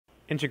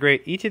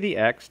integrate e to the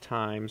x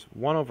times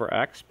 1 over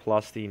x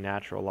plus the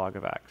natural log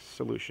of x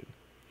solution.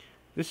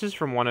 This is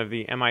from one of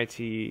the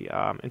MIT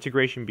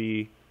Integration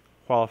B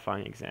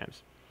qualifying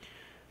exams.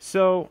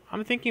 So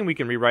I'm thinking we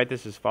can rewrite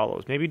this as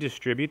follows. Maybe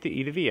distribute the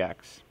e to the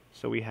x.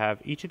 So we have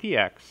e to the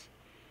x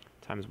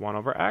times 1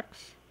 over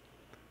x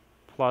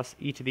plus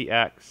e to the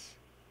x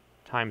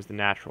times the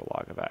natural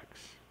log of x.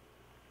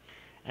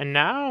 And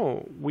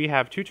now we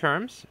have two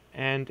terms,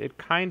 and it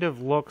kind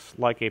of looks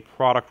like a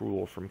product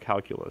rule from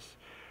calculus.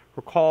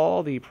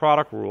 Recall the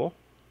product rule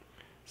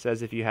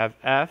says if you have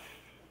f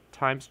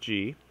times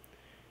g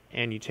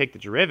and you take the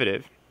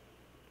derivative,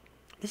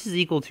 this is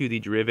equal to the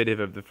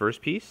derivative of the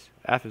first piece,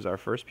 f is our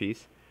first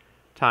piece,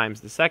 times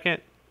the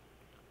second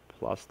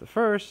plus the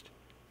first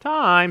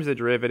times the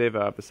derivative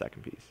of the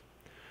second piece.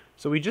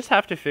 So we just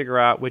have to figure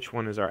out which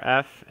one is our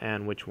f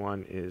and which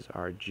one is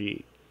our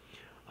g.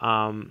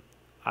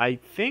 I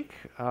think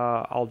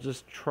I'll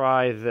just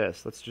try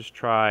this. Let's just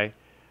try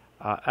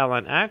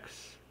ln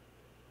x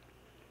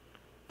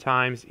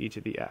times e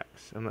to the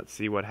x, and let's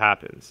see what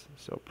happens.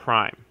 So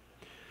prime.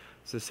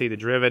 So see, the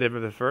derivative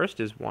of the first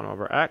is 1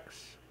 over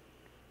x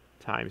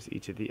times e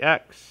to the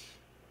x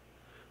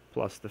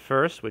plus the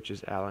first, which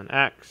is ln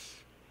x,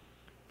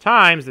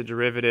 times the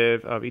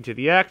derivative of e to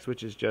the x,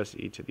 which is just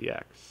e to the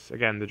x.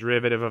 Again, the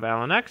derivative of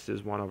ln x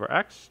is 1 over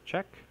x,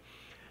 check,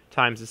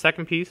 times the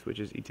second piece, which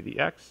is e to the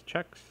x,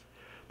 checks,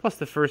 plus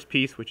the first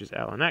piece, which is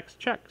ln x,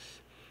 checks,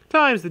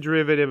 times the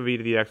derivative of e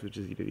to the x, which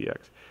is e to the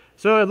x.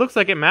 So it looks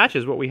like it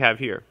matches what we have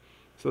here.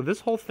 So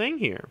this whole thing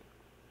here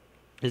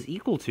is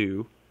equal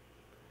to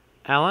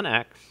ln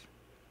x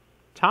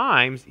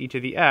times e to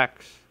the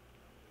x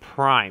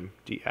prime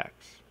dx.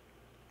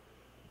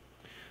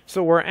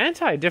 So we're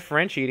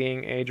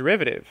anti-differentiating a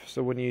derivative.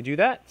 So when you do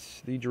that,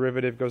 the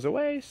derivative goes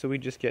away, so we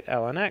just get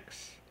ln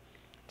x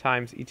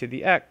times e to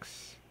the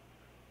x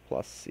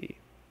plus c.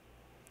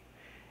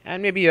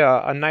 And maybe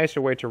a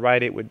nicer way to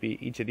write it would be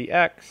e to the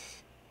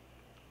x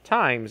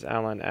times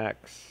ln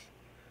x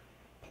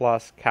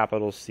plus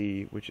capital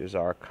C, which is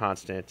our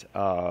constant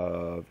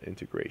of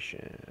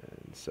integration.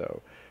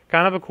 So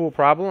kind of a cool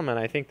problem, and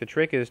I think the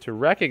trick is to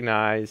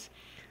recognize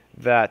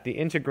that the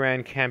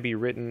integrand can be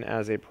written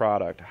as a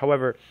product.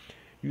 However,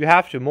 you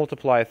have to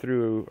multiply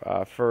through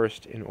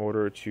first in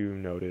order to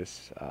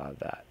notice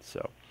that.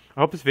 So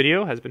I hope this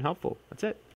video has been helpful. That's it.